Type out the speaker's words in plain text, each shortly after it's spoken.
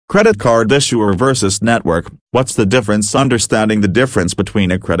Credit card issuer versus network. What's the difference? Understanding the difference between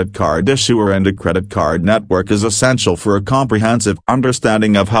a credit card issuer and a credit card network is essential for a comprehensive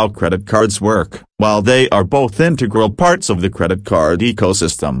understanding of how credit cards work. While they are both integral parts of the credit card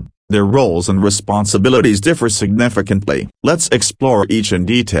ecosystem, their roles and responsibilities differ significantly. Let's explore each in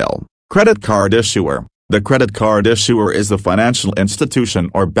detail. Credit card issuer. The credit card issuer is the financial institution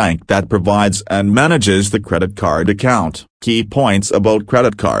or bank that provides and manages the credit card account. Key points about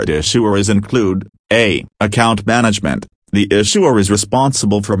credit card issuers include: A. Account management. The issuer is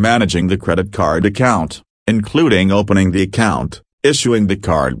responsible for managing the credit card account, including opening the account, issuing the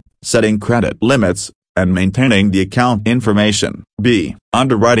card, setting credit limits, and maintaining the account information. B.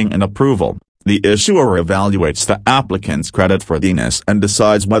 Underwriting and approval. The issuer evaluates the applicant's creditworthiness and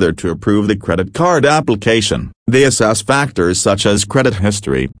decides whether to approve the credit card application. They assess factors such as credit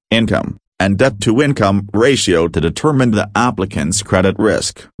history, income, and debt-to-income ratio to determine the applicant's credit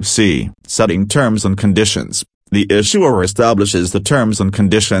risk. C. Setting terms and conditions. The issuer establishes the terms and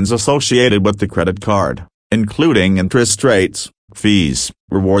conditions associated with the credit card, including interest rates, fees,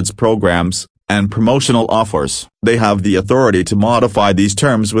 rewards programs, and promotional offers. They have the authority to modify these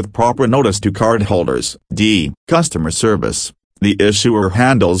terms with proper notice to cardholders. D. Customer service. The issuer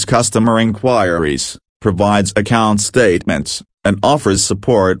handles customer inquiries, provides account statements, and offers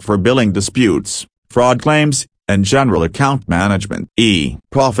support for billing disputes, fraud claims, and general account management. E.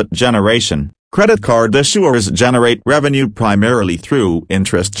 Profit generation. Credit card issuers generate revenue primarily through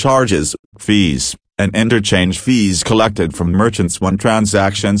interest charges, fees, and interchange fees collected from merchants when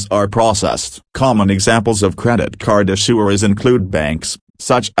transactions are processed. Common examples of credit card issuers include banks,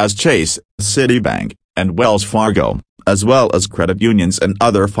 such as Chase, Citibank, and Wells Fargo, as well as credit unions and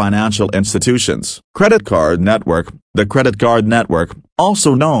other financial institutions. Credit card network. The credit card network,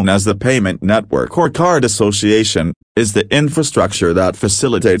 also known as the payment network or card association, is the infrastructure that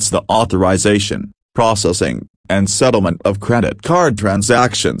facilitates the authorization, processing, and settlement of credit card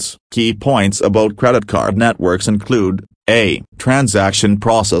transactions. Key points about credit card networks include: A. Transaction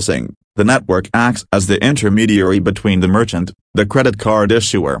processing. The network acts as the intermediary between the merchant, the credit card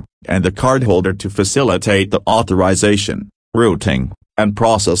issuer, and the cardholder to facilitate the authorization, routing, and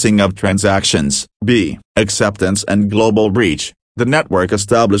processing of transactions. B. Acceptance and global reach. The network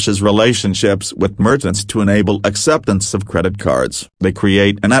establishes relationships with merchants to enable acceptance of credit cards. They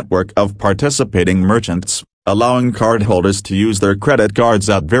create a network of participating merchants, allowing cardholders to use their credit cards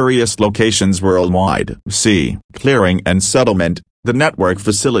at various locations worldwide. C. Clearing and settlement. The network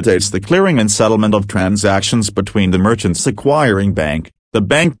facilitates the clearing and settlement of transactions between the merchant's acquiring bank, the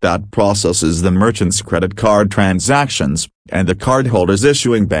bank that processes the merchant's credit card transactions, and the cardholder's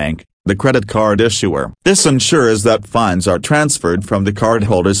issuing bank, the credit card issuer. This ensures that funds are transferred from the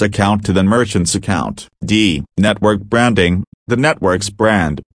cardholder's account to the merchant's account. D. Network branding. The network's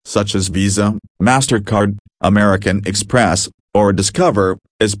brand, such as Visa, MasterCard, American Express, or Discover,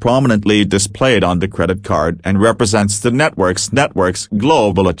 is prominently displayed on the credit card and represents the network's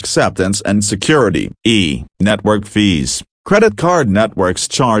global acceptance and security. E. Network fees. Credit card networks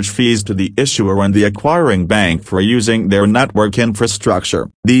charge fees to the issuer and the acquiring bank for using their network infrastructure.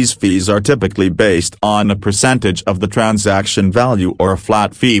 These fees are typically based on a percentage of the transaction value or a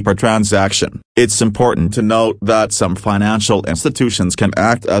flat fee per transaction. It's important to note that some financial institutions can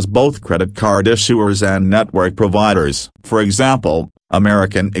act as both credit card issuers and network providers. For example,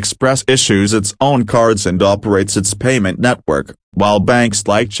 American Express issues its own cards and operates its payment network, while banks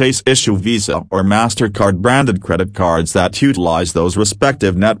like Chase issue Visa or MasterCard branded credit cards that utilize those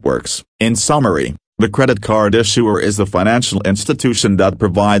respective networks. In summary, the credit card issuer is the financial institution that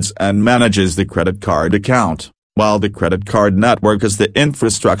provides and manages the credit card account, while the credit card network is the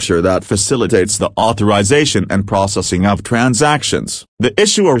infrastructure that facilitates the authorization and processing of transactions. The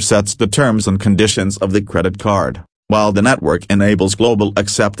issuer sets the terms and conditions of the credit card, while the network enables global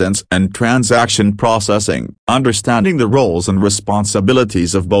acceptance and transaction processing. Understanding the roles and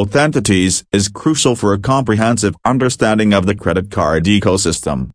responsibilities of both entities is crucial for a comprehensive understanding of the credit card ecosystem.